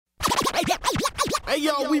Hey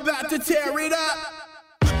yo, we about to tear it up.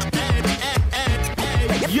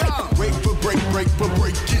 Yo, break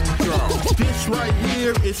it down. This right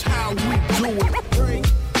here is how we do it. Break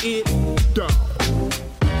it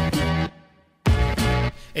down.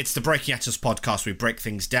 It's the Breaking Atoms podcast. We break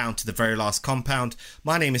things down to the very last compound.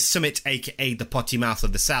 My name is Sumit, aka the Potty Mouth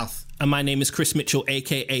of the South. And my name is Chris Mitchell,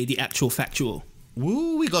 aka the Actual Factual.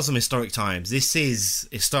 Woo, we got some historic times. This is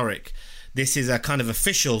historic. This is a kind of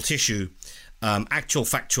official tissue. Actual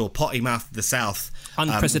Factual, Potty Mouth of the South.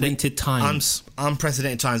 Unprecedented times.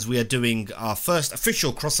 Unprecedented times. We are doing our first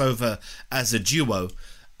official crossover as a duo,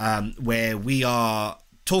 where we are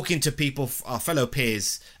talking to people, our fellow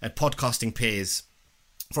peers and podcasting peers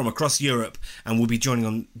from across Europe, and we'll be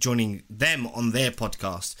joining them on their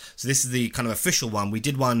podcast. So this is the kind of official one. We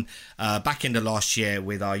did one back end of last year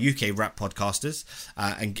with our UK rap podcasters,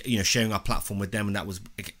 and sharing our platform with them, and that was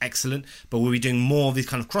excellent. But we'll be doing more of these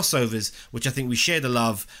kind of crossovers, which I think we share the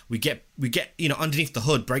love. We get underneath the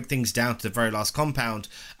hood, break things down to the very last compound,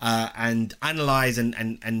 and analyze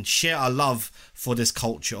and share our love for this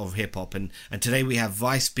culture of hip hop. And today we have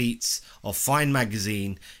Vice Beats of Fine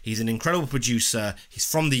Magazine. He's an incredible producer. He's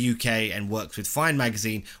from the UK and works with Fine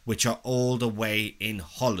Magazine, which are all the way in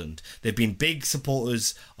Holland. They've been big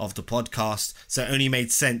supporters of the podcast, so it only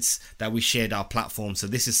made sense that we shared our platform. So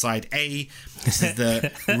this is side A. This is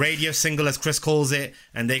the radio single, as Chris calls it,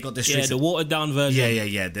 and they got the the watered down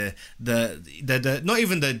version. Yeah. The not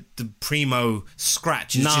even the primo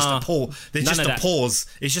scratch. It's just a pause. There's just a pause.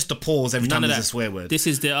 It's just a pause every time there's a swear word. This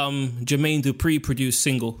is the Jermaine Dupri produced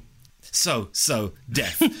single. So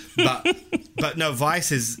deaf. but no,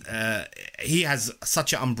 Vice is he has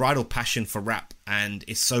such an unbridled passion for rap, and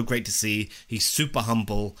it's so great to see. He's super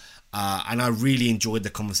humble, and I really enjoyed the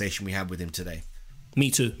conversation we had with him today.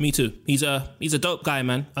 Me too. He's a dope guy,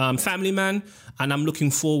 man. Family man, and I'm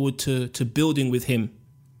looking forward to building with him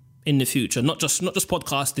in the future. Not just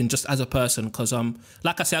podcasting, just as a person, because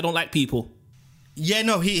like I said, I don't like people. Yeah,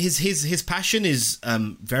 no, his passion is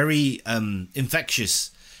very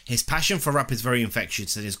infectious. His passion for rap is very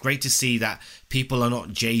infectious, and it's great to see that people are not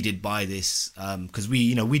jaded by this, because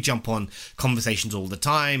we jump on conversations all the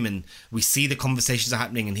time, and we see the conversations are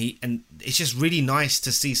happening, and it's just really nice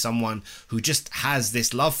to see someone who just has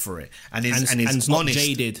this love for it and is honest, not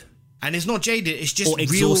jaded. And it's not jaded, it's just or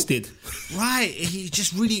exhausted. Right,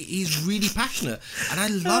 he's really passionate, and I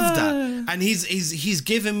love that. And he's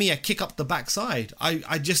given me a kick up the backside.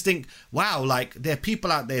 I just think, wow, like there are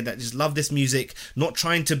people out there that just love this music, not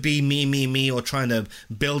trying to be me, or trying to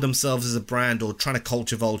build themselves as a brand or trying to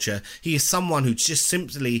culture vulture. He is someone who just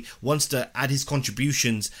simply wants to add his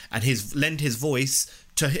contributions and lend his voice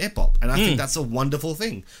to hip hop, and I think that's a wonderful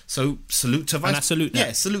thing. So salute to Vice. And I salute that.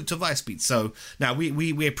 Yeah, salute to Vice Beats. So now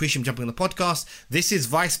we appreciate him jumping on the podcast. This is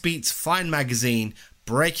Vice Beats, Fine Magazine,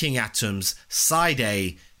 Breaking Atoms, Side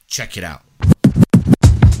A. Check it out.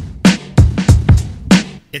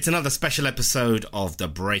 It's another special episode of the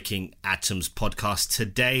Breaking Atoms podcast.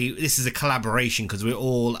 Today, this is a collaboration because we're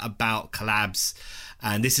all about collabs,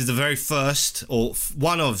 and this is the very first, or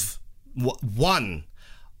one of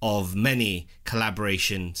many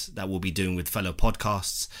collaborations that we'll be doing with fellow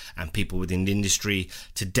podcasts and people within the industry.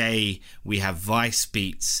 Today, we have Vice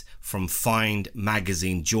Beats from Fine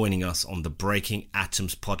Magazine joining us on the Breaking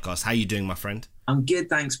Atoms podcast. How are you doing, my friend? I'm good,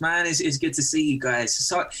 thanks, man. It's good to see you guys.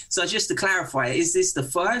 So just to clarify, is this the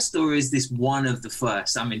first or is this one of the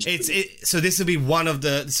first? I'm interested. So this will be one of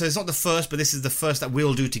the. So it's not the first, but this is the first that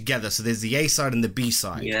we'll do together. So there's the A side and the B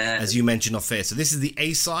side, as you mentioned off air. So this is the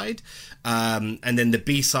A side, and then the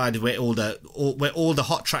B side where all the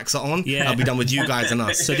hot tracks are on. Yeah, I'll be done with you guys and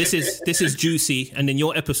us. So this is juicy, and then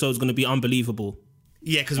your episode is going to be unbelievable.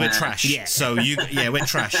 Yeah, because we're trash. Yeah. So we're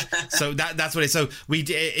trash. So that's what it is. So we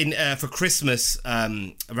did for Christmas,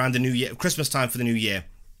 around the New Year, Christmas time for the New Year,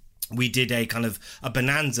 we did a kind of a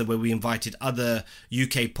bonanza where we invited other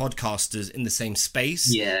UK podcasters in the same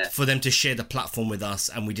space for them to share the platform with us,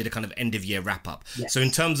 and we did a kind of end of year wrap up. Yeah. So in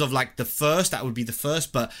terms of like the first, that would be the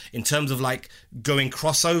first, but in terms of like going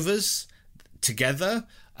crossovers together,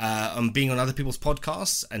 and being on other people's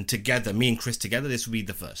podcasts, and together, me and Chris together, this will be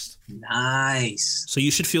the first. Nice. So you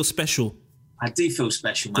should feel special. I do feel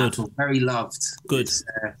special, man. I feel very loved. Good.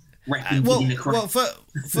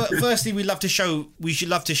 Firstly, we should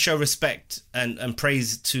love to show respect and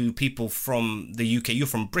praise to people from the UK. You're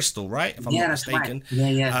from Bristol, right? If I'm not mistaken.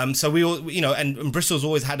 Right. Yeah. So we all, and Bristol's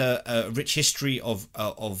always had a rich history of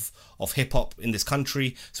hip hop in this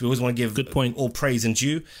country. So we always want to give all praise and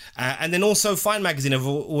due. And then also, Fine Magazine have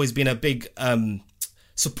always been a big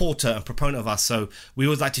supporter and proponent of us, so we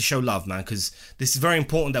always like to show love, man, because this is very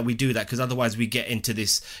important that we do that, because otherwise we get into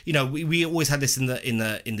this, you know, we always had this in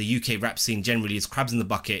the UK rap scene generally. It's crabs in the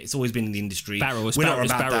bucket. It's always been in the industry. Barrel.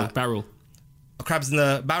 Barrel. Crabs in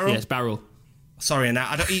the barrel? Yes, barrel. Sorry, and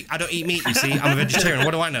I don't eat meat, you see. I'm a vegetarian.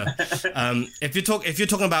 What do I know? If you're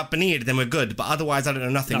talking about paneer, then we're good, but otherwise I don't know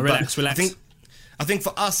nothing. No, relax. I think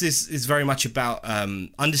for us is very much about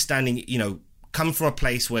understanding, you know, coming from a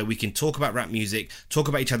place where we can talk about rap music, talk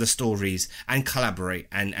about each other's stories, and collaborate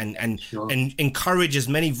and encourage as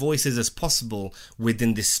many voices as possible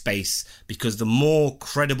within this space, because the more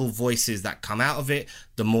credible voices that come out of it,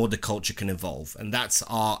 the more the culture can evolve. And that's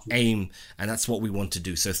our aim, and that's what we want to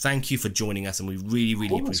do. So thank you for joining us, and we really,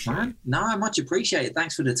 really appreciate it. No, I much appreciate it.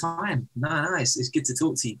 Thanks for the time. No, it's good to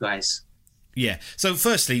talk to you guys. Yeah. So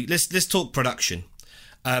firstly, let's talk production.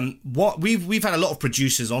 What we've had a lot of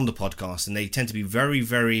producers on the podcast, and they tend to be very,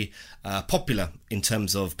 very popular in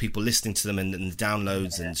terms of people listening to them and the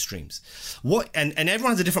downloads and streams. And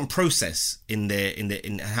everyone has a different process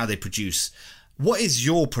in how they produce. What is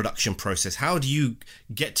your production process? How do you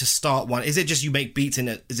get to start one? Is it just you make beats in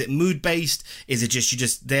it? Is it mood based? Is it just you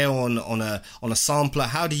just there on a sampler?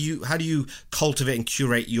 How do you cultivate and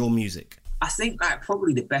curate your music? I think that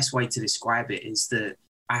probably the best way to describe it is that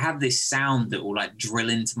I have this sound that will like drill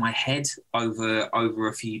into my head over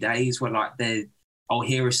a few days, where like I'll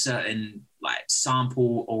hear a certain like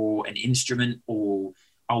sample or an instrument, or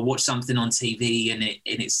I'll watch something on TV and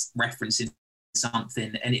it's referencing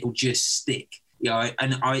something, and it'll just stick, you know,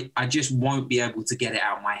 and I just won't be able to get it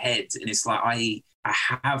out of my head. And it's like I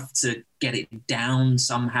have to get it down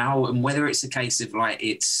somehow. And whether it's a case of like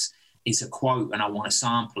it's a quote and I want to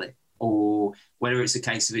sample it, or whether it's a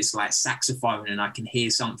case of it's like saxophone and I can hear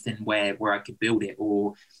something where I could build it,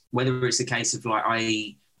 or whether it's a case of like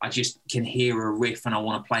I just can hear a riff and I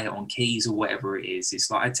want to play it on keys or whatever it is. It's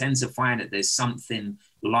like I tend to find that there's something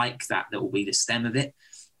like that will be the stem of it.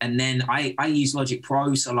 And then I use Logic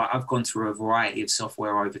Pro, so like I've gone through a variety of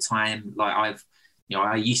software over time. Like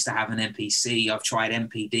I used to have an MPC, I've tried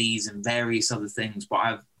MPDs and various other things, but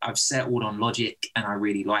I've settled on Logic and I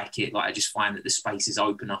really like it. Like I just find that the space is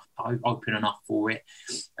open enough for it.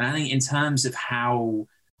 And I think in terms of how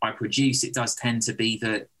I produce, it does tend to be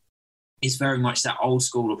that it's very much that old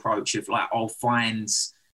school approach of like I'll find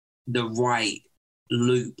the right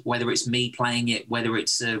loop, whether it's me playing it, whether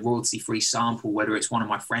it's a royalty-free sample, whether it's one of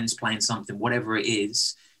my friends playing something, whatever it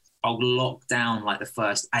is, I'll lock down like the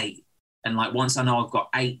first 8. And like once I know I've got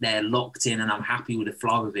 8 there locked in and I'm happy with the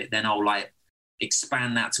flow of it, then I'll like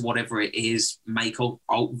expand that to whatever it is, make alt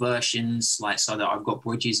versions, like so that I've got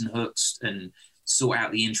bridges and hooks and sort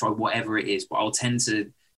out the intro, whatever it is. But I'll tend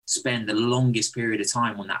to spend the longest period of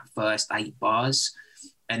time on that first 8 bars.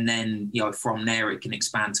 And then, you know, from there it can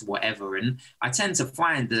expand to whatever. And I tend to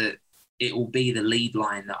find that it will be the lead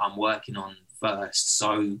line that I'm working on first.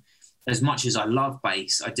 So as much as I love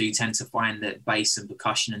bass, I do tend to find that bass and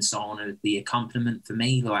percussion and so on are the accompaniment for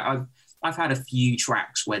me. Like I've had a few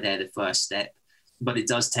tracks where they're the first step, but it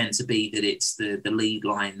does tend to be that it's the lead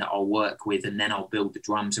line that I'll work with, and then I'll build the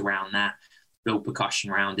drums around that, build percussion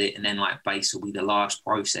around it, and then like bass will be the last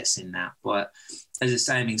process in that. But as I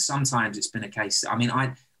say, I mean, sometimes it's been a case, I mean,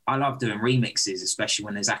 I love doing remixes, especially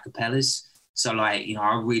when there's acapellas. So like, you know,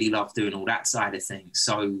 I really love doing all that side of things.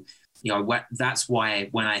 So, you know, that's why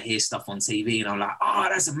when I hear stuff on TV and I'm like, oh,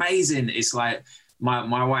 that's amazing. It's like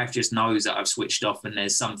my wife just knows that I've switched off and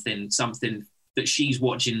there's something that she's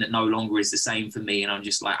watching that no longer is the same for me. And I'm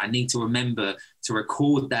just like, I need to remember to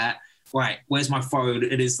record that. Right, where's my phone?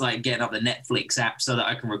 It is like getting up the Netflix app so that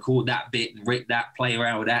I can record that bit and rip that, play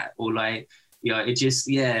around with that, or like, you know, it just,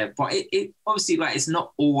 yeah. But it obviously, like, it's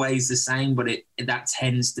not always the same, but that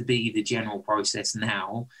tends to be the general process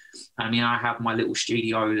now. I mean, I have my little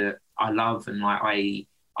studio that I love, and like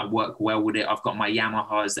I work well with it. I've got my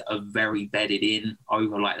Yamahas that are very bedded in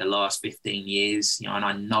over like the last 15 years, you know, and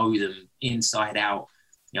I know them inside out.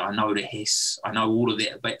 You know, I know the hiss, I know all of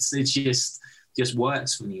it, but it's just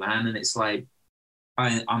works for me, man. And it's like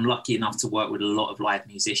I'm lucky enough to work with a lot of live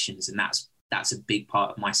musicians, and that's a big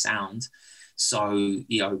part of my sound. So,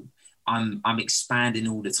 you know, I'm expanding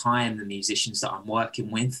all the time the musicians that I'm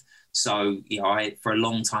working with. So, you know, for a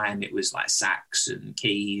long time it was like sax and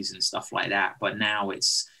keys and stuff like that, but now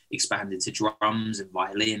it's expanded to drums and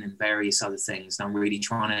violin and various other things. And I'm really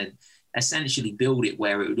trying to essentially build it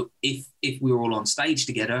where it would, if we were all on stage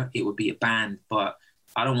together, it would be a band. But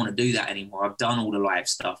I don't want to do that anymore. I've done all the live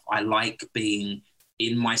stuff. I like being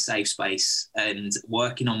in my safe space and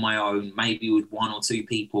working on my own, maybe with 1 or 2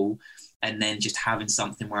 people, and then just having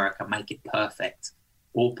something where I can make it perfect,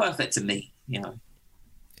 or perfect to me, you know.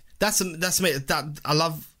 That's that I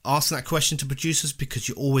love asking that question to producers because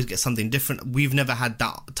you always get something different. We've never had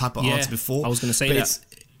that type of answer before. I was going to say that.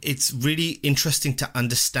 It's really interesting to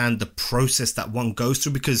understand the process that one goes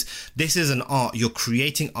through, because this is an art. You're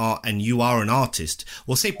creating art and you are an artist.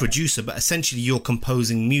 We'll say producer, but essentially you're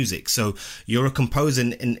composing music. So you're a composer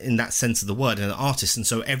in that sense of the word, and an artist. And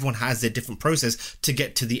so everyone has their different process to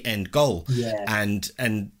get to the end goal. Yeah.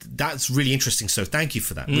 And that's really interesting. So thank you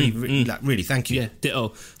for that. Really, thank you. Yeah,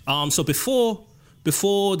 ditto. So before the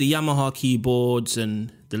Yamaha keyboards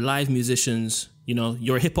and the live musicians, you know,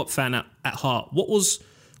 you're a hip hop fan at heart. What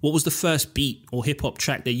was the first beat or hip hop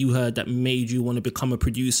track that you heard that made you want to become a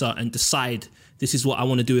producer and decide this is what I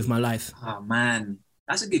want to do with my life? Oh man,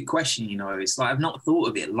 that's a good question. You know, it's like I've not thought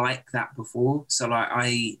of it like that before. So like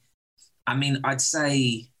I mean, I'd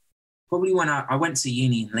say probably when I went to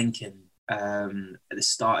uni in Lincoln at the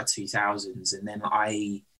start of 2000s, and then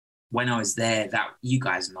when I was there, that you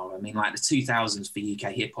guys know, I mean, like the 2000s for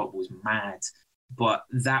UK hip hop was mad, but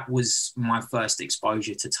that was my first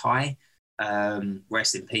exposure to Ty.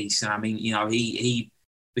 Rest in peace. And I mean, you know, he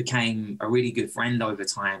became a really good friend over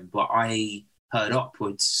time, but I heard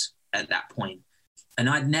Upwards at that point, and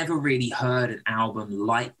I'd never really heard an album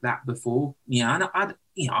like that before. You know, and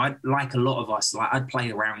I'd like a lot of us, like I'd play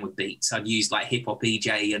around with beats. I'd use like Hip Hop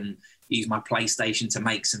EJ and use my PlayStation to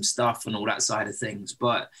make some stuff and all that side of things.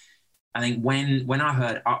 But I think when I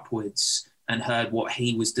heard Upwards and heard what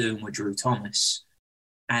he was doing with Drew Thomas,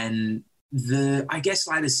 and I guess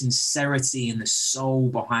like the sincerity and the soul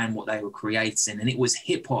behind what they were creating, and it was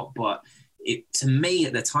hip hop, but to me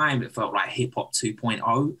at the time it felt like hip hop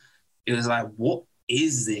 2.0. It was like, what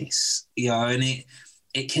is this? You know, and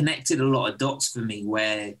it connected a lot of dots for me,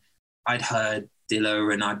 where I'd heard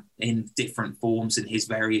Dilla and in different forms and his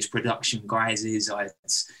various production guises.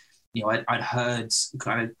 I'd heard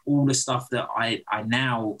kind of all the stuff that I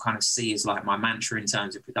now kind of see as like my mantra in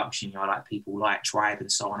terms of production, you know, like people like Tribe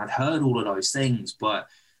and so on. I'd heard all of those things, but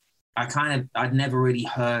I'd never really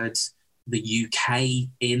heard the UK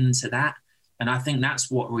into that. And I think that's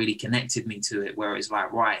what really connected me to it, where it's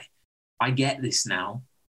like, right, I get this now.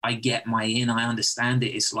 I get my in, I understand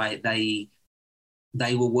it. It's like they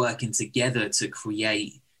were working together to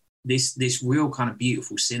create this real kind of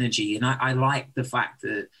beautiful synergy. And I like the fact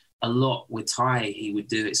that a lot with Ty, he would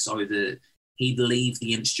do it so that he'd leave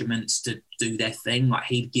the instruments to do their thing. Like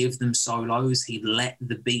he'd give them solos, he'd let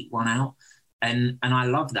the beat run out. And I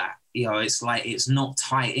love that. You know, it's like, it's not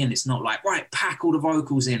tight in. It's not like, right, pack all the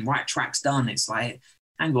vocals in, right, track's done. It's like,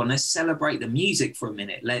 hang on, let's celebrate the music for a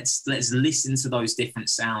minute. Let's listen to those different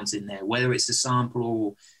sounds in there, whether it's a sample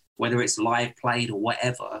or whether it's live played or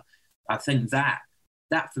whatever. I think that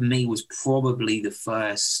for me was probably the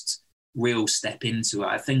first real step into it.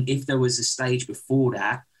 I think if there was a stage before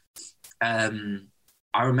that,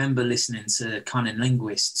 I remember listening to Cunning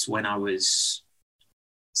Linguists when I was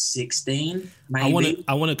 16, maybe.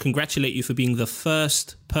 I want to congratulate you for being the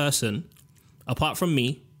first person, apart from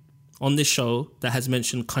me, on this show that has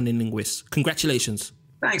mentioned Cunning Linguists. Congratulations.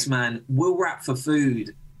 Thanks, man. We'll Rap for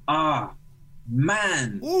Food. Ah,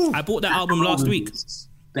 man. Ooh, I bought that album last week.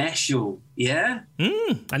 Special, yeah?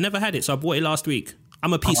 I never had it, so I bought it last week.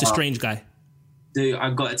 I'm a piece of strange guy. Dude,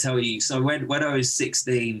 I've got to tell you. So when I was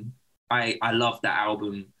 16, I loved that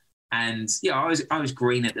album. And yeah, I was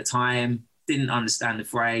green at the time, didn't understand the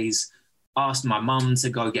phrase, asked my mum to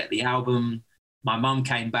go get the album. My mum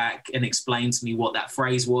came back and explained to me what that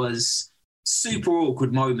phrase was. Super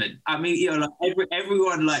awkward moment. I mean, you know, like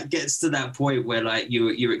everyone like gets to that point where like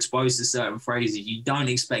you're exposed to certain phrases. You don't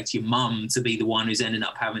expect your mum to be the one who's ending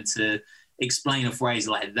up having to explain a phrase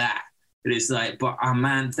like that. But it's like, but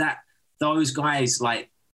man, those guys like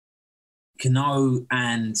Kano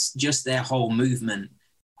and just their whole movement.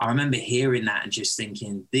 I remember hearing that and just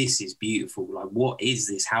thinking, this is beautiful. Like, what is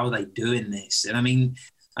this? How are they doing this? And I mean,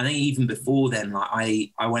 I think even before then,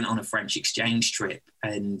 like I went on a French exchange trip,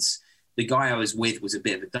 and the guy I was with was a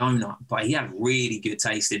bit of a donut, but he had really good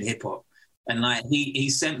taste in hip hop. And like he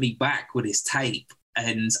sent me back with his tape,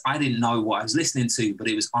 and I didn't know what I was listening to, but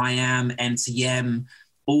it was I Am, NTM,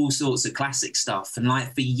 all sorts of classic stuff. And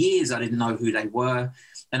like for years, I didn't know who they were.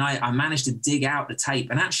 And I managed to dig out the tape.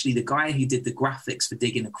 And actually the guy who did the graphics for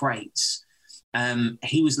Digging the Crates,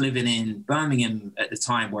 he was living in Birmingham at the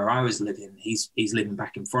time where I was living. He's living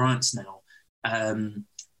back in France now.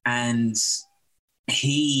 And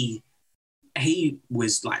he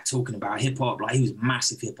was like talking about hip hop. Like he was a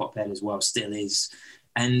massive hip hop head as well, still is.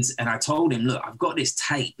 And I told him, look, I've got this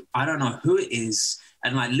tape. I don't know who it is.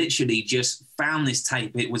 And like literally just found this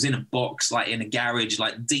tape. It was in a box, like in a garage,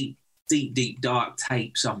 like deep deep, dark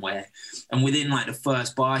tape somewhere. And within like the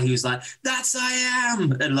first bar, he was like, "That's I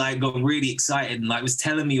Am," and like got really excited and like was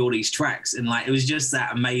telling me all these tracks. And like, it was just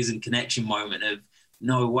that amazing connection moment of,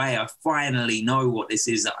 no way, I finally know what this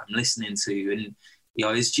is that I'm listening to. And, you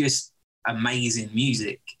know, it's just amazing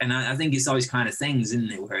music. And I think it's those kind of things,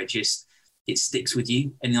 isn't it, where it sticks with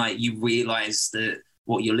you, and like you realize that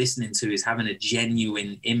what you're listening to is having a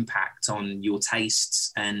genuine impact on your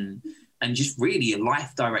tastes and just really your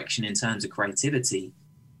life direction in terms of creativity.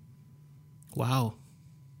 Wow.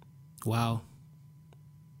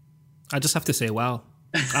 I just have to say, wow.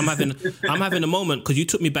 I'm having a moment, because you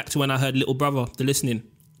took me back to when I heard Little Brother, The Listening.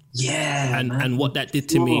 Yeah. And what that did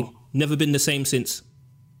to me. Never been the same since.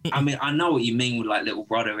 I mean, I know what you mean with like Little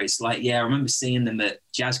Brother. It's like, yeah, I remember seeing them at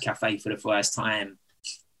Jazz Cafe for the first time,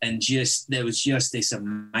 and there was just this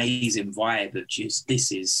amazing vibe of just,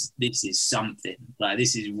 this is something, like,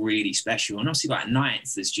 this is really special. And obviously like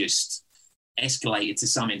Ninth has just escalated to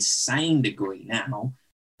some insane degree now.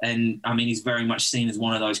 And I mean, he's very much seen as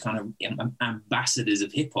one of those kind of ambassadors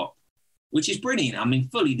of hip hop, which is brilliant. I mean,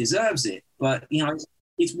 fully deserves it. But, you know,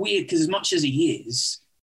 it's weird because as much as he is,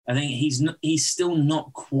 I think he's still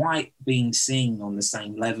not quite being seen on the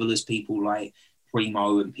same level as people like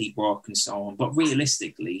Primo and Pete Rock and so on. But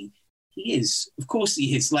realistically, he is. Of course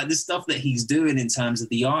he is. Like, the stuff that he's doing in terms of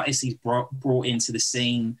the artists he's brought into the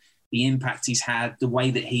scene, the impact he's had, the way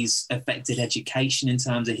that he's affected education in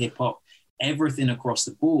terms of hip hop, everything across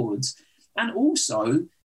the boards. And also,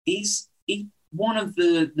 he's one of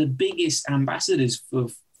the biggest ambassadors for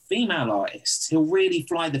female artists. He'll really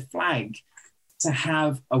fly the flag to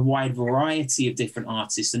have a wide variety of different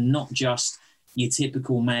artists and not just your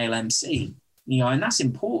typical male MC, you know, and that's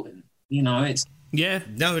important. You know, it's... Yeah,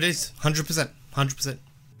 no, it is. 100%.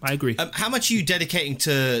 I agree. How much are you dedicating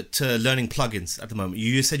to learning plugins at the moment?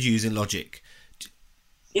 You said you're using Logic.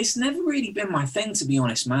 It's never really been my thing, to be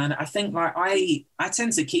honest, man. I think like I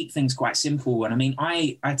tend to keep things quite simple. And I mean,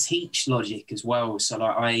 I teach Logic as well. So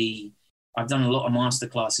like I've done a lot of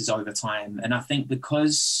masterclasses over time. And I think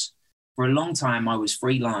because for a long time I was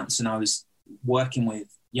freelance and I was working with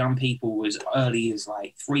young people as early as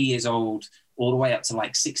like 3 years old, all the way up to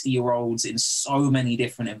like 60-year-olds in so many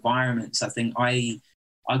different environments. I think I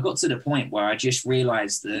got to the point where I just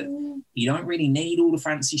realized that you don't really need all the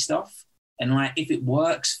fancy stuff. And like, if it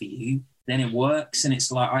works for you, then it works. And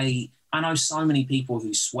it's like, I know so many people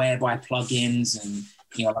who swear by plugins and,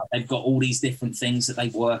 you know, like they've got all these different things that they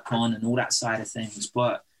work on and all that side of things.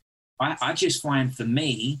 But I just find for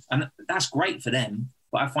me, and that's great for them,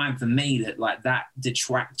 but I find for me that like that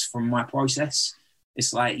detracts from my process.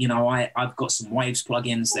 It's like, you know, I've got some Waves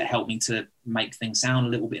plugins that help me to make things sound a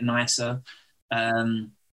little bit nicer. And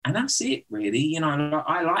that's it, really. You know,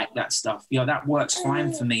 I like that stuff. You know, that works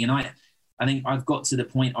fine for me. And I think I've got to the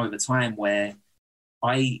point over time where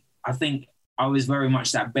I think I was very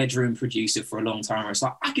much that bedroom producer for a long time. Where it's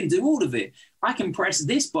like, I can do all of it. I can press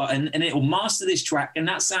this button and it will master this track and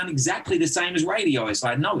that sound exactly the same as radio. It's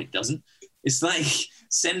like, no, it doesn't. It's like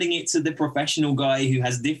sending it to the professional guy who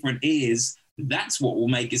has different ears. That's what will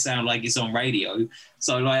make it sound like it's on radio.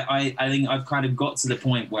 So like, I think I've kind of got to the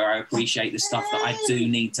point where I appreciate the stuff that I do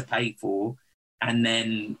need to pay for. And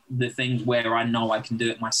then the things where I know I can do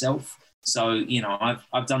it myself. So, you know,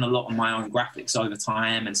 I've done a lot of my own graphics over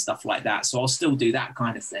time and stuff like that. So I'll still do that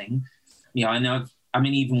kind of thing. You know, I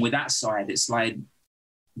mean, even with that side, it's like,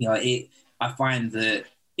 you know, I find that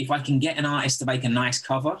if I can get an artist to make a nice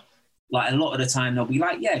cover, like a lot of the time they'll be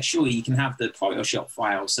like, yeah, sure, you can have the Photoshop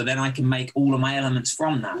file. So then I can make all of my elements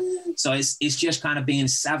from that. So it's just kind of being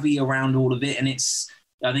savvy around all of it. And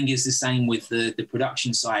I think it's the same with the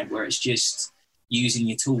production side, where it's just using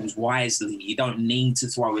your tools wisely. You don't need to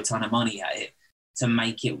throw a ton of money at it to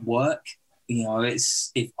make it work. You know,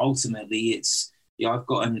 ultimately, you know, I've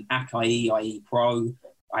got an Akai IE Pro.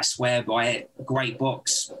 I swear by it. Great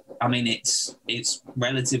box. I mean, it's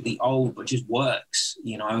relatively old, but just works.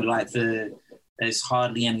 You know, like there's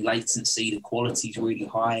hardly any latency. The quality's really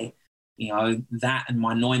high. You know, that and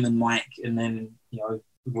my Neumann mic, and then, you know,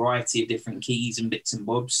 variety of different keys and bits and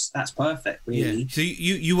bobs. That's perfect, really. Yeah. So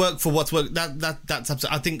you work for what's work. That's absolutely.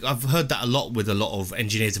 I think I've heard that a lot with a lot of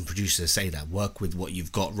engineers and producers say that, work with what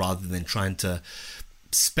you've got rather than trying to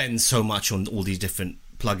spend so much on all these different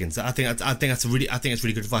plugins. I think that's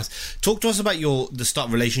really good advice. Talk to us about the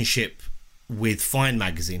start relationship with Fine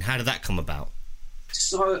Magazine. How did that come about?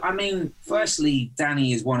 So, I mean, firstly,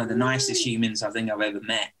 Danny is one of the nicest humans I think I've ever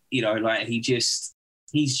met. You know, like he's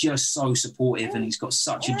just so supportive, and he's got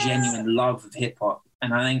such a genuine love of hip hop.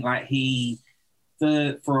 And I think like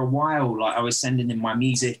for a while, like I was sending him my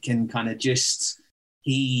music and kind of just,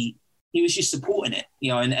 he he was just supporting it,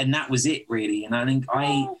 you know, and that was it really. And I think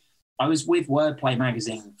I was with Wordplay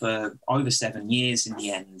magazine for over 7 years in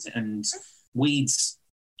the end, and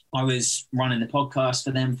I was running the podcast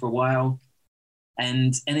for them for a while,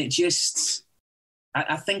 and it just,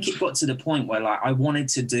 I think it got to the point where like I wanted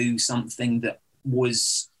to do something that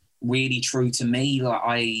was really true to me. Like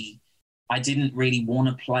I didn't really want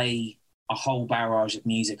to play a whole barrage of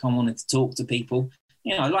music. I wanted to talk to people,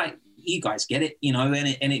 you know, like you guys get it, you know,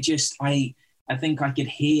 and it just, I think I could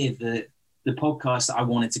hear the podcast that I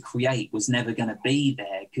wanted to create was never going to be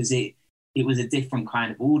there because it was a different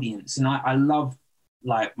kind of audience. And I love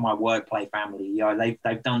like my Wordplay family, you know,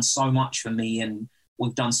 they've done so much for me and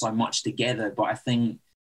we've done so much together. But I think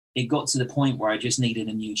it got to the point where I just needed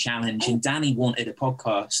a new challenge, and Danny wanted a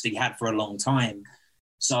podcast he had for a long time.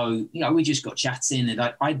 So, you know, we just got chatting, and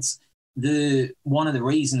one of the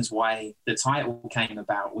reasons why the title came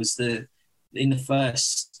about was in the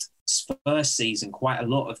first season, quite a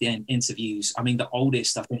lot of the interviews, I mean, the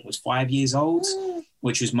oldest I think was 5 years old,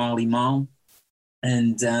 which was Marley Marl.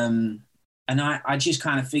 And I just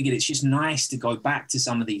kind of figured it's just nice to go back to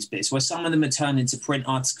some of these bits where some of them are turned into print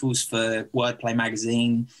articles for Wordplay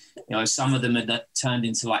magazine. You know, some of them are turned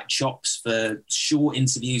into like chops for short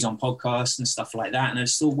interviews on podcasts and stuff like that. And I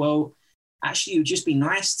just thought, well, actually, it would just be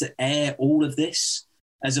nice to air all of this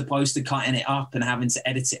as opposed to cutting it up and having to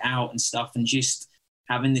edit it out and stuff, and just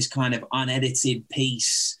having this kind of unedited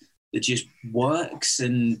piece that just works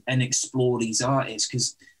and explore these artists.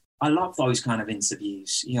 Because I love those kind of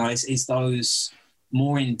interviews. You know, it's those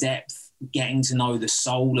more in-depth, getting to know the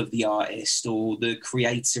soul of the artist or the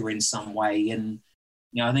creator in some way. And,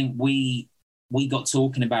 you know, I think we got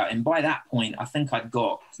talking about it. And by that point, I think I'd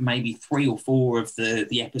got maybe 3 or 4 of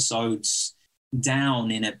the episodes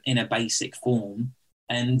down in a basic form.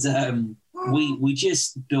 And we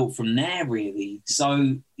just built from there, really. So,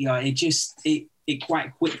 you know, it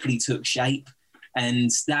quite quickly took shape.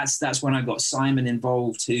 And that's when I got Simon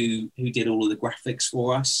involved, who did all of the graphics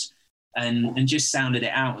for us, and just sounded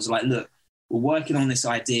it out. I was like, look, we're working on this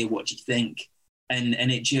idea. What do you think? And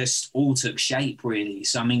it just all took shape, really.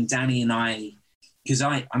 So, I mean, Danny and I, because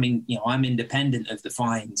I mean, you know, I'm independent of the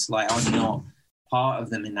Finds. Like, I'm not part of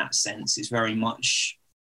them in that sense. It's very much,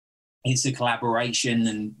 it's a collaboration,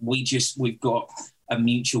 and we've got a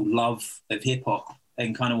mutual love of hip hop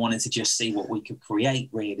and kind of wanted to just see what we could create,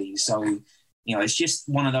 really. So, you know, it's just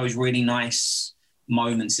one of those really nice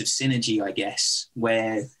moments of synergy, I guess,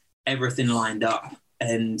 where everything lined up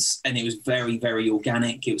and it was very, very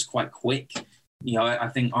organic. It was quite quick. You know, I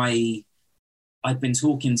think I'd been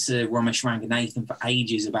talking to Ramesh Ranganathan for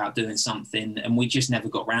ages about doing something, and we just never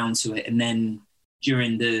got round to it. And then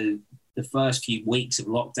during the first few weeks of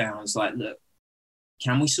lockdown, I was like, look,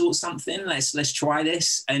 can we sort something? Let's try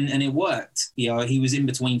this. And it worked. You know, he was in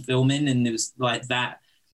between filming, and it was like that.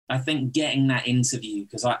 I think getting that interview,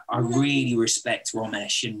 because I really respect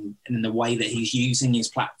Ramesh and the way that he's using his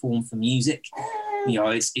platform for music. You know,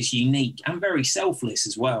 it's unique and very selfless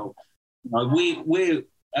as well. You know, we're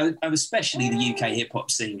especially the UK hip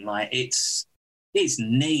hop scene. Like it's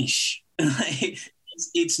niche.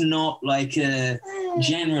 It's not like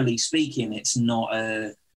generally speaking, it's not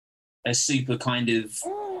a super kind of,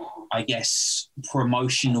 I guess,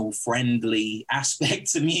 promotional friendly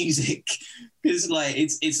aspect to music, because like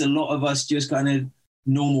it's a lot of us just kind of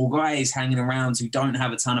normal guys hanging around who don't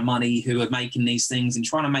have a ton of money, who are making these things and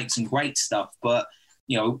trying to make some great stuff, but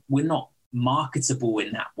you know, we're not marketable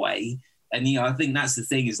in that way. And you know, I think that's the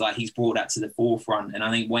thing, is like he's brought that to the forefront. And I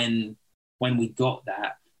think when we got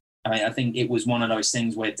that, I think it was one of those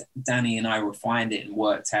things where Danny and I refined it and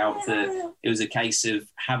worked out that it was a case of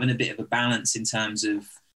having a bit of a balance in terms of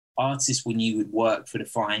artists we knew would work for the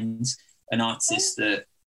Finds, and artists that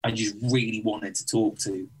I just really wanted to talk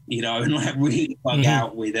to, you know, and like really bug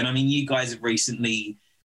out with. And I mean, you guys have recently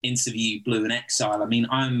interviewed Blue and Exile. I mean,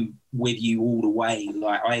 I'm with you all the way.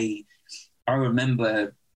 Like I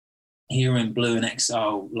remember hearing Blue and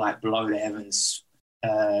Exile like blow the heavens.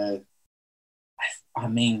 I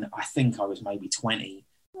mean, I think I was maybe 20,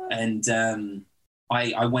 and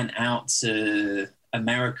I went out to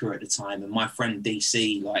America at the time, and my friend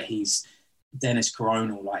DC, like he's Dennis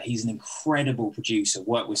Coronel, like he's an incredible producer,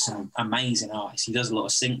 worked with some amazing artists. He does a lot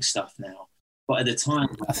of sync stuff now, but at the time,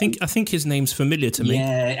 I think his name's familiar to me.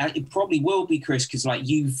 Yeah, it probably will be, Chris, because like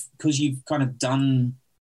you've kind of done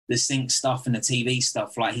the sync stuff and the TV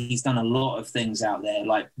stuff. Like he's done a lot of things out there,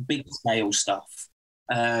 like big scale stuff.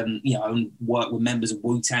 You know, and work with members of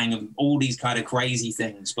Wu-Tang and all these kind of crazy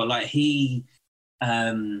things. But like he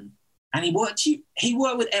And he worked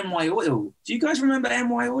with NY Oil. Do you guys remember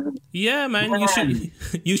NY Oil? Yeah, man.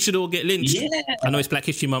 You should all get lynched. Yeah. I know it's Black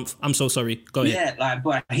History Month. I'm so sorry. Go ahead. Yeah,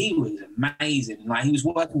 but he was amazing. Like, he was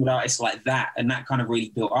working with artists like that, and that kind of really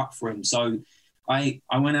built up for him. So I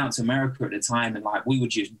went out to America at the time, and like, we were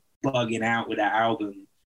just bugging out with that album.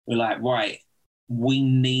 We're like, right, we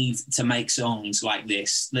need to make songs like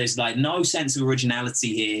this. There's like no sense of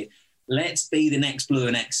originality here. Let's be the next Blue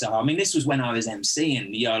and XR. I mean, this was when I was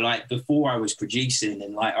MCing, like before I was producing,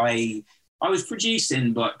 and like I was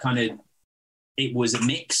producing, but kind of it was a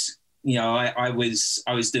mix. I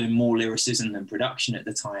was doing more lyricism than production at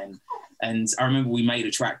the time, and I remember we made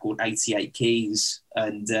a track called 88 Keys,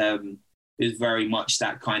 and it was very much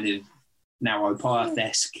that kind of Narrow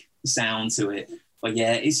Path-esque sound to it. But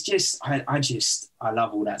yeah, it's just I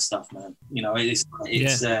love all that stuff, man.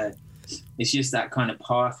 It's just that kind of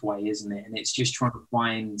pathway, isn't it? And it's just trying to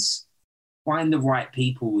find the right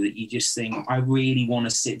people that you just think, I really want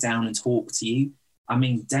to sit down and talk to you. I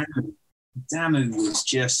mean, Damu was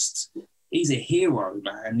just, he's a hero,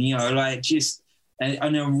 man. Like just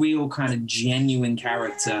and a real kind of genuine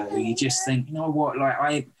character who you just think, you know what,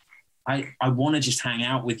 like I want to just hang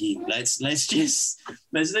out with you. Let's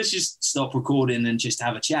just stop recording and just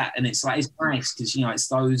have a chat. And it's like, it's nice because it's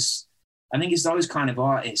those. I think it's those kind of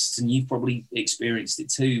artists, and you've probably experienced it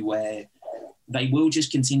too, where they will just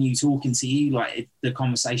continue talking to you. Like the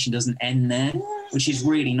conversation doesn't end there, which is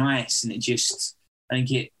really nice. And I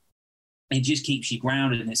think it just keeps you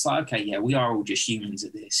grounded. And it's like, okay, yeah, we are all just humans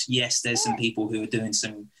at this. Yes, there's some people who are doing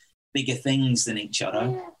some bigger things than each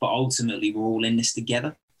other, but ultimately we're all in this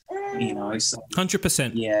together. So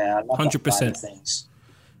 100%. Yeah, I love 100% things.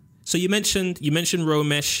 So you mentioned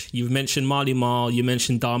Romesh, you've mentioned Marley Marl, you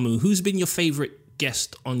mentioned Damu. Who's been your favorite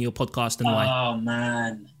guest on your podcast and why? Oh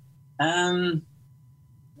man,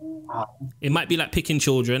 it might be like picking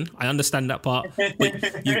children. I understand that part,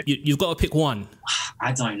 but you've got to pick one.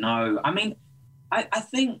 I don't know. I mean, I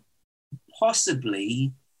think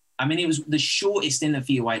possibly. I mean, it was the shortest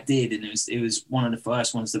interview I did, and it was one of the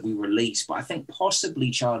first ones that we released. But I think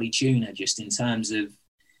possibly Charlie Tuna, just in terms of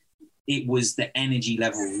it was the energy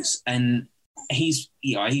levels, and he's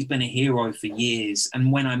been a hero for years.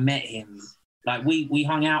 And when I met him, like we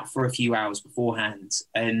hung out for a few hours beforehand,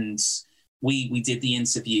 and we did the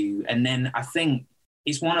interview. And then I think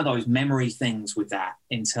it's one of those memory things with that,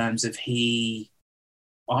 in terms of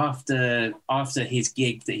after his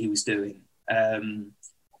gig that he was doing,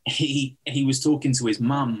 he was talking to his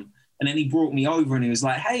mum, and then he brought me over and he was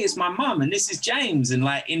like, hey, it's my mum and this is James, and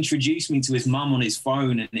like introduced me to his mum on his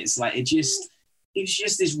phone. And it's like, he was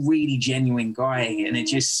just this really genuine guy. And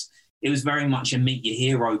it was very much a meet your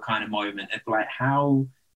hero kind of moment of like, how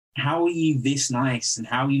are you this nice, and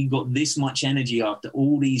how you got this much energy after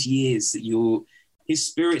all these years, that his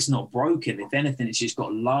spirit's not broken. If anything, it's just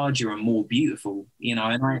got larger and more beautiful,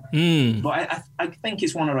 And but I think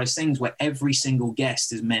it's one of those things where every single guest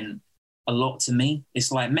has meant a lot to me.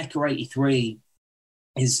 It's like Mecca 83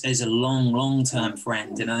 is a long-term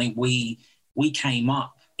friend, and I think we came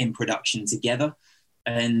up in production together.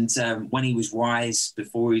 And when he was Rise,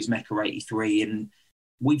 before he was Mecca 83, and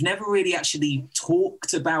we've never really actually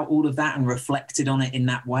talked about all of that and reflected on it in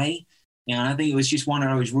that way. And I think it was just one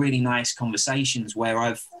of those really nice conversations where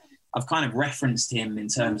I've kind of referenced him in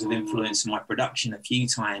terms of influence in my production a few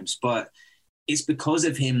times, but it's because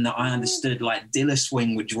of him that I understood like Dilla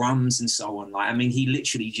swing with drums and so on. Like, I mean, he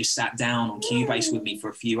literally just sat down on Cubase with me for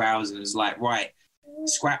a few hours and was like, right,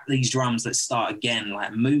 scrap these drums, let's start again,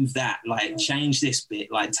 like move that, like change this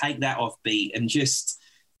bit, like take that off beat, and just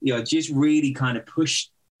really kind of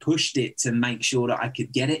pushed it to make sure that I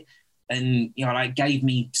could get it. And, like gave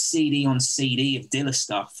me CD on CD of Dilla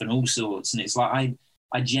stuff and all sorts. And it's like,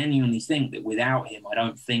 I genuinely think that without him, I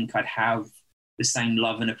don't think I'd have the same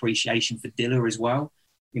love and appreciation for Dilla as well.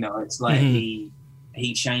 It's like he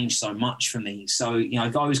changed so much for me. So,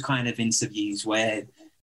 those kind of interviews where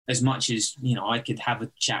as much as, I could have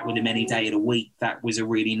a chat with him any day of the week, that was a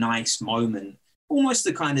really nice moment, almost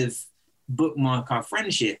to kind of bookmark our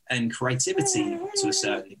friendship and creativity to a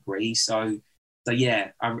certain degree. So yeah,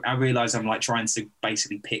 I realise I'm like trying to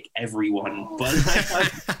basically pick everyone, but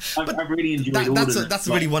I've really enjoyed all of them. That's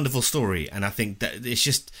a really wonderful story, and I think that it's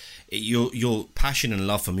just your passion and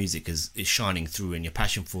love for music is shining through, and your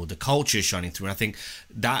passion for the culture is shining through. And I think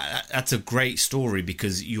that's a great story,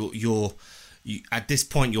 because you're at this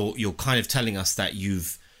point you're kind of telling us that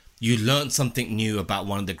you've you learned something new about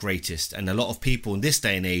one of the greatest. And a lot of people in this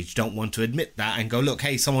day and age don't want to admit that and go, look,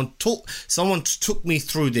 hey, someone took me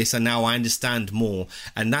through this and now I understand more.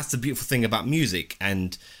 And that's the beautiful thing about music.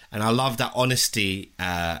 And I love that honesty,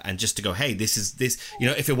 and just to go, hey, this,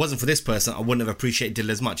 if it wasn't for this person, I wouldn't have appreciated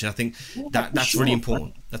Dilla as much. And I think that's really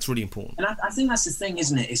important. That's really important. And I think that's the thing,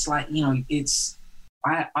 isn't it? It's like,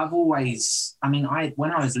 I've always, when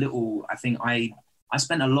I was little, I think I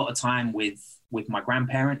spent a lot of time with my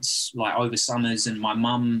grandparents, like over summers, and my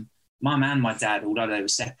mum and my dad, although they were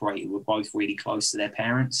separated, were both really close to their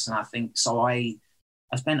parents. And I think, so I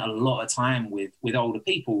spent a lot of time with older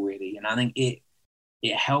people, really. And I think it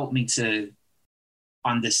helped me to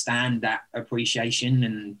understand that appreciation.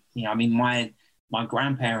 And, my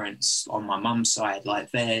grandparents on my mum's side,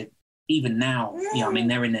 like they're, even now, they're in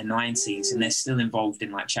their 90s and they're still involved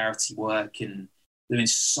in like charity work and doing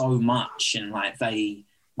so much. And like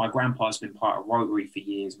my grandpa's been part of Rotary for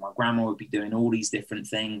years. My grandma would be doing all these different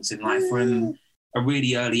things. And like from a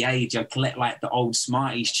really early age, I'd collect like the old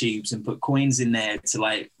Smarties tubes and put coins in there to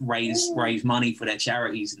like raise money for their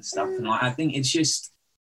charities and stuff. And like, I think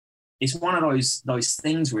it's one of those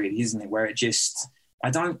things really, isn't it? Where I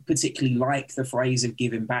don't particularly like the phrase of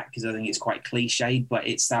giving back because I think it's quite cliched, but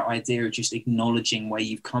it's that idea of just acknowledging where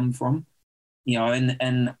you've come from,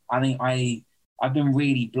 and I think I've been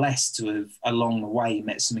really blessed to have along the way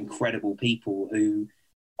met some incredible people who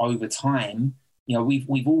over time,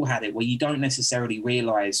 we've all had it where you don't necessarily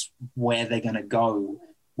realize where they're going to go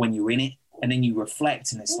when you're in it. And then you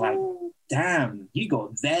reflect and it's like, damn, you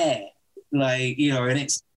got there. Like, and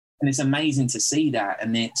it's amazing to see that.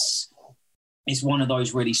 And it's one of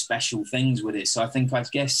those really special things with it. So I think, I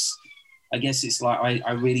guess it's like,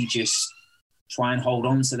 I really just try and hold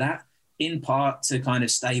on to that, in part to kind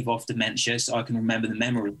of stave off dementia so I can remember the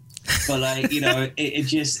memory. But like,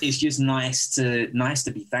 it's just nice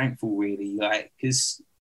to be thankful really. Like, cause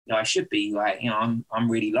I should be like, I'm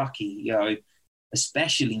really lucky,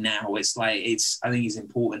 especially now. It's like, I think it's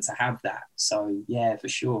important to have that. So yeah, for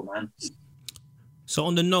sure, man. So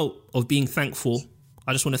on the note of being thankful,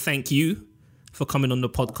 I just want to thank you for coming on the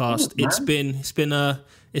podcast.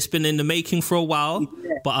 It's been in the making for a while,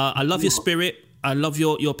 but I love your spirit. I love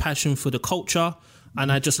your passion for the culture, and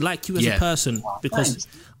I just like you as a person because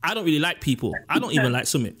I don't really like people. I don't even like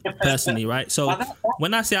Sumit personally, right? So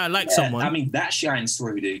when I say I like someone, that shines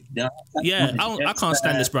through, dude. I can't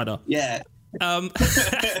stand this brother. Yeah.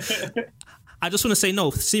 I just want to say,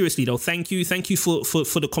 no, seriously though, thank you for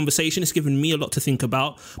the conversation. It's given me a lot to think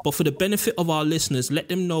about. But for the benefit of our listeners, let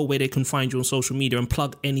them know where they can find you on social media and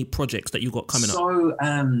plug any projects that you got coming up. So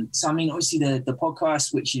obviously the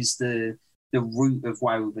podcast, which is the root of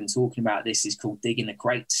why we've been talking about this, is called Digging the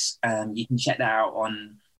Crates. You can check that out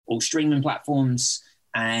on all streaming platforms,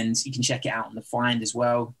 and you can check it out on the Find as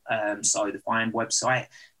well. So the Find website.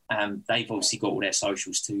 They've obviously got all their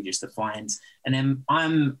socials too, just to find. And then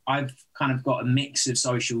I've kind of got a mix of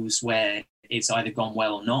socials where it's either gone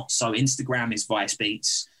well or not. So Instagram is Vice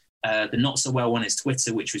Beats. The not so well one is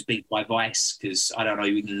Twitter, which was beat by Vice, because I don't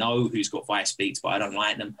even know who's got Vice Beats, but I don't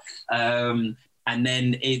like them. And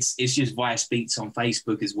then it's just Vice Beats on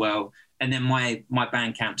Facebook as well. And then my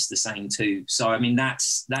Bandcamp's the same too. So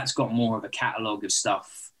that's got more of a catalogue of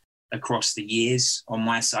stuff across the years on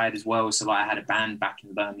my side as well. So like I had a band back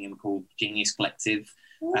in Birmingham called Genius Collective.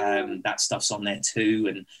 That stuff's on there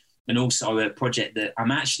too. And also a project that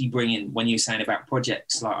I'm actually bringing, when you're saying about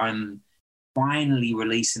projects, like I'm finally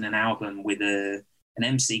releasing an album with an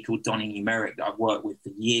MC called Donny Numeric that I've worked with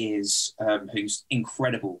for years, who's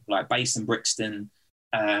incredible, like based in Brixton.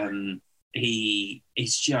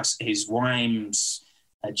 His rhymes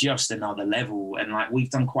are just another level. And like,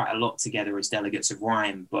 we've done quite a lot together as Delegates of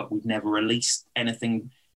Rhyme, but we've never released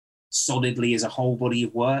anything solidly as a whole body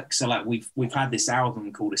of work. So like we've had this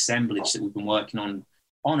album called Assemblage that we've been working on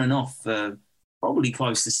and off for probably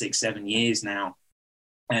close to 6-7 years now.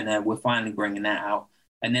 And we're finally bringing that out.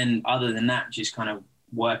 And then other than that, just kind of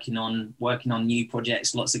working on new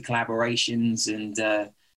projects, lots of collaborations. And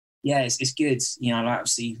it's good. Like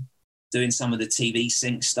obviously doing some of the TV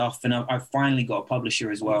sync stuff, and I've finally got a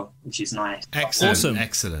publisher as well, which is nice. Excellent, awesome,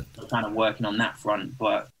 excellent. I'm kind of working on that front,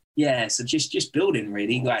 but yeah, so just building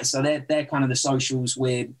really. Like, so they're kind of the socials.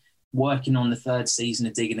 We're working on the 3rd season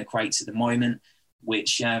of Digging the Crates at the moment,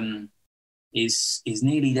 which is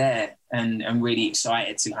nearly there, and I'm really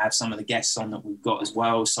excited to have some of the guests on that we've got as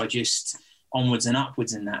well. So just onwards and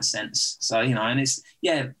upwards in that sense. So and it's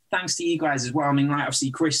thanks to you guys as well. Like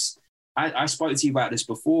obviously Chris, I spoke to you about this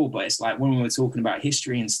before, but it's like when we were talking about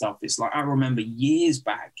history and stuff, it's like I remember years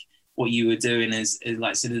back what you were doing as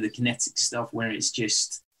like sort of the kinetic stuff where it's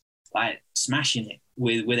just like smashing it.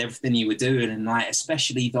 with everything you were doing, and like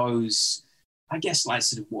especially those, I guess like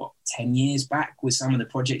sort of 10 years back with some of the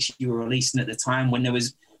projects you were releasing at the time when there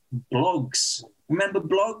was blogs. Remember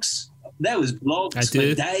blogs? There was blogs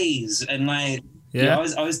for days, and like I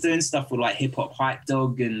was doing stuff with like Hip Hop Hype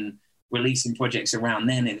Dog and releasing projects around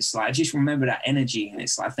then. And it's like I just remember that energy, and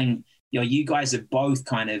it's like, I think you guys have both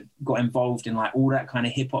kind of got involved in like all that kind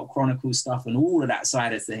of Hip Hop Chronicles stuff and all of that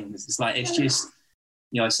side of things. It's like it's just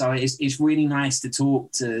so it's really nice to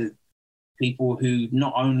talk to people who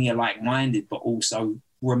not only are like-minded but also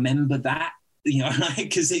remember that,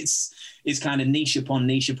 because it's kind of niche upon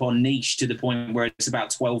niche upon niche to the point where it's about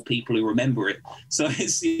 12 people who remember it. So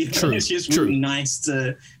it's just really nice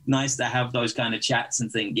to have those kind of chats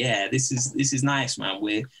and think, this is nice, man.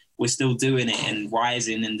 We're still doing it and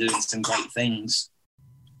rising and doing some great things.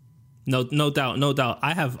 No doubt.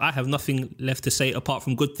 I have nothing left to say apart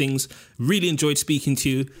from good things. Really enjoyed speaking to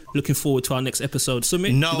you. Looking forward to our next episode.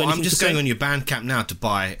 Sumit, no, I'm just going on your Bandcamp now to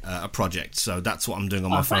buy a project. So that's what I'm doing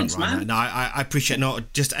on my phone right now. No, I appreciate. No,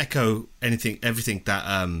 just echo everything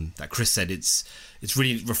that Chris said. It's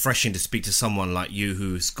really refreshing to speak to someone like you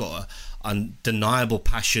who's got an undeniable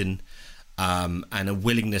passion. And a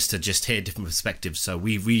willingness to just hear different perspectives. So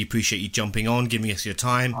we really appreciate you jumping on, giving us your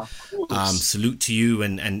time. Salute to you,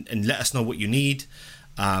 and let us know what you need.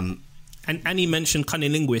 And Annie mentioned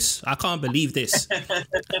cunning linguists. I can't believe this.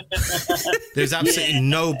 There's absolutely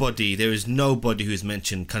nobody. There is nobody who's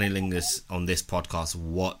mentioned cunning linguists on this podcast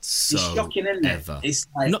whatsoever. It's shocking, isn't it? It's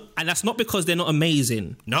like... and that's not because they're not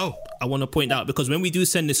amazing. No. I want to point out, because when we do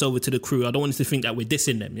send this over to the crew, I don't want you to think that we're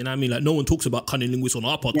dissing them. You know what I mean? Like, no one talks about cunning linguists on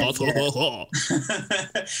our podcast.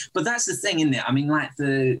 Yeah. But that's the thing, isn't it? I mean, like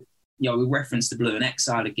we referenced the Blue and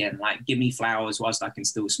Exile again. Like, give me flowers whilst I can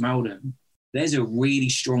still smell them. There's a really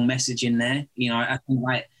strong message in there. I think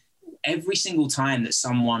like every single time that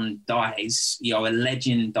someone dies, a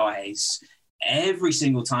legend dies, every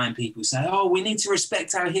single time people say, oh, we need to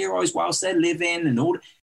respect our heroes whilst they're living and all.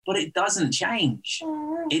 But it doesn't change.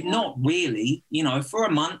 It not really, for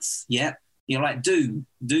a month. Yeah. Like Doom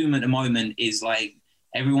at the moment is like,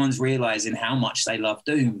 everyone's realizing how much they love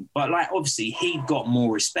Doom. But like, obviously he got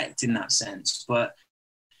more respect in that sense. But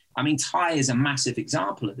I mean, Ty is a massive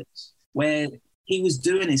example of this, where he was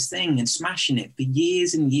doing his thing and smashing it for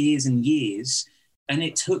years and years and years. And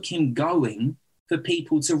it took him going for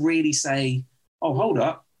people to really say, oh, hold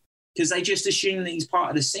up, because they just assume that he's part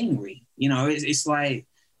of the scenery. It's like,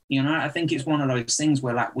 I think it's one of those things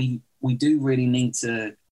where like we do really need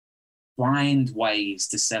to find ways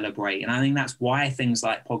to celebrate. And I think that's why things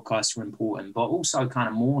like podcasts are important, but also kind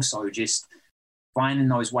of more so just finding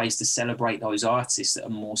those ways to celebrate those artists that are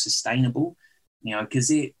more sustainable,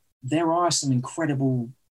 because there are some incredible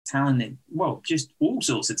talented, just all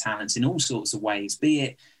sorts of talents in all sorts of ways, be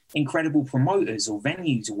it incredible promoters or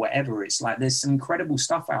venues or whatever. It's like there's some incredible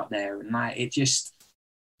stuff out there, and like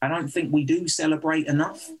I don't think we do celebrate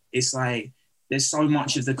enough. It's like there's so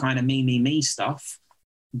much of the kind of me stuff,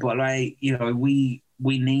 but like we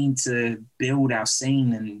need to build our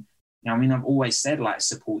scene. And I mean, I've always said like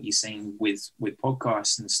support your scene with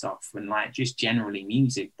podcasts and stuff, and like just generally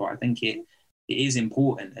music. But I think it is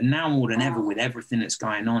important, and now more than ever with everything that's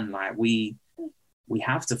going on, like we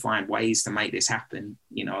have to find ways to make this happen,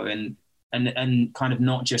 and kind of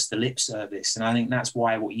not just the lip service. And I think that's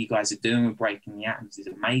why what you guys are doing with Breaking the Atoms is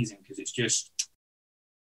amazing, because it's just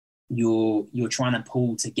you're trying to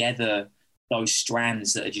pull together those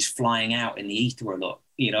strands that are just flying out in the ether a lot,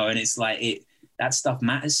 and it's like that stuff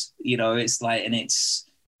matters, it's like, and it's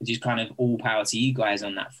just kind of all power to you guys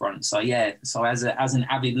on that front. So as an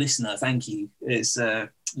avid listener, thank you. It's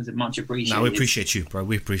much appreciated. No, we appreciate you, bro.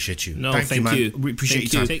 We appreciate you. No, thank you. We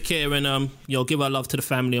appreciate you. Take care, and give our love to the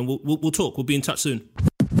family, and we'll talk. We'll be in touch soon.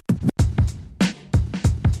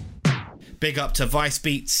 Big up to Vice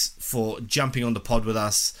Beats for jumping on the pod with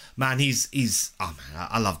us, man. He's oh man,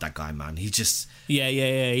 I love that guy, man. He's just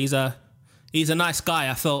He's a nice guy.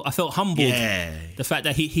 I felt humbled. Yeah. The fact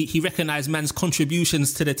that he recognized man's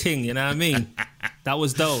contributions to the thing, you know what I mean? That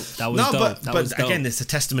was dope. But again, it's a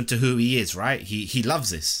testament to who he is, right? He loves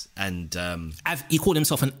this, and he called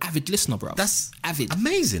himself an avid listener, bro. That's avid,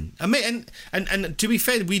 amazing. And to be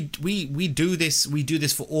fair, we do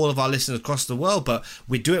this for all of our listeners across the world, but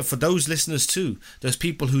we do it for those listeners too. Those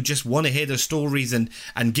people who just want to hear their stories and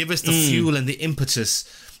give us the fuel and the impetus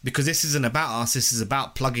because this isn't about us. This is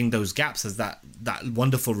about plugging those gaps, as that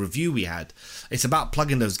wonderful review we had. It's about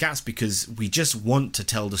plugging those gaps because we just want to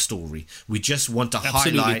tell the story. We just want to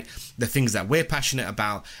highlight the things that we're passionate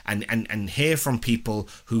about and hear from people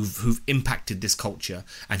who've impacted this culture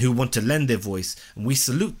and who want to lend their voice. And we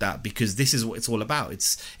salute that because this is what it's all about.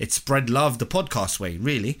 It's spread love the podcast way,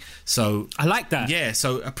 really. So I like that. Yeah,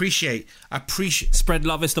 so appreciate spread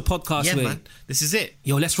love is the podcast way. Man, this is it.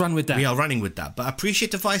 Yo, let's run with that. We are running with that. But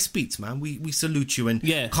appreciate the Vice Beats, man. We salute you and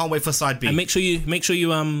can't wait for side B. And make sure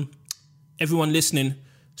you everyone listening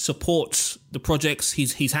supports the projects.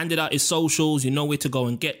 He's handed out his socials. You know where to go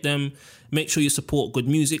and get them. Make sure you support good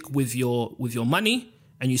music with your money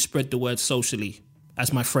and you spread the word socially.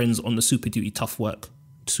 As my friends on the Super Duty Tough Work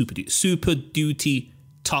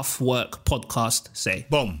podcast say.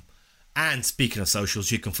 Boom. And speaking of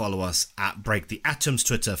socials, you can follow us at Break the Atoms,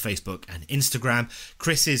 Twitter, Facebook, and Instagram.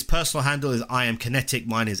 Chris's personal handle is I Am Kinetic.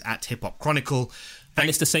 Mine is at Hip Hop Chronicle. And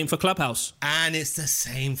it's the same for Clubhouse. And it's the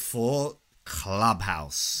same for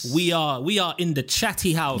Clubhouse. We are in the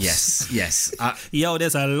chatty house. Yes. Yo,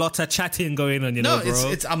 there's a lot of chatting going on, bro.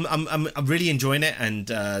 I'm really enjoying it,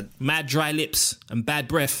 and mad dry lips and bad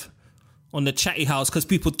breath on the chatty house because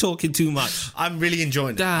people talking too much. I'm really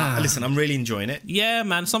enjoying it. Listen, I'm really enjoying it. Yeah,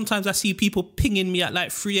 man. Sometimes I see people pinging me at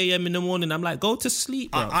like 3 a.m. in the morning. I'm like, go to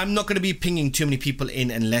sleep, bro. I'm not going to be pinging too many people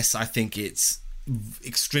in unless I think it's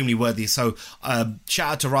extremely worthy. So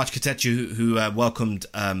shout out to Raj Katechu who welcomed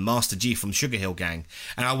Master G from Sugar Hill Gang,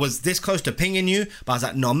 and I was this close to pinging you, but I was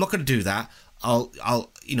like, no, I'm not going to do that. I'll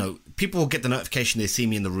people will get the notification they see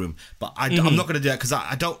me in the room, but I'm not going to do that because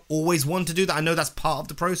I don't always want to do that. I know that's part of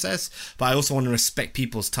the process, but I also want to respect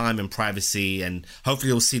people's time and privacy, and hopefully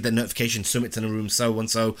you'll see the notification, Sumit's in the room, so and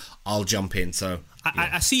so, I'll jump in. So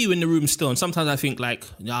I see you in the room still, and sometimes I think like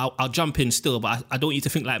I'll jump in still, but I don't want you to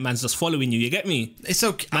think like man's just following you. You get me? It's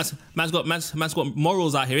okay. Man's got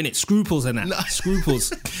morals out here, innit? Scruples and that. No.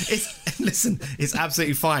 Scruples. It's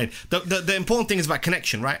absolutely fine. The important thing is about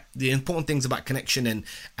connection, right? The important thing is about connection,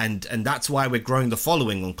 and that's why we're growing the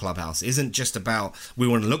following on Clubhouse. It isn't just about we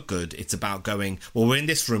want to look good. It's about going, well, we're in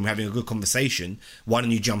this room having a good conversation. Why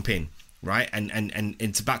don't you jump in, right? And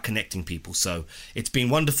it's about connecting people. So it's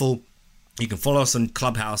been wonderful. You can follow us on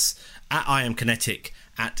Clubhouse at I Am Kinetic,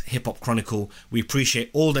 at Hip Hop Chronicle. We appreciate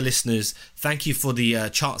all the listeners. Thank you for the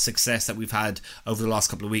chart success that we've had over the last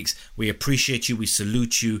couple of weeks. We appreciate you. We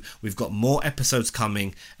salute you. We've got more episodes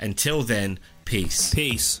coming. Until then, peace.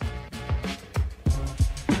 Peace.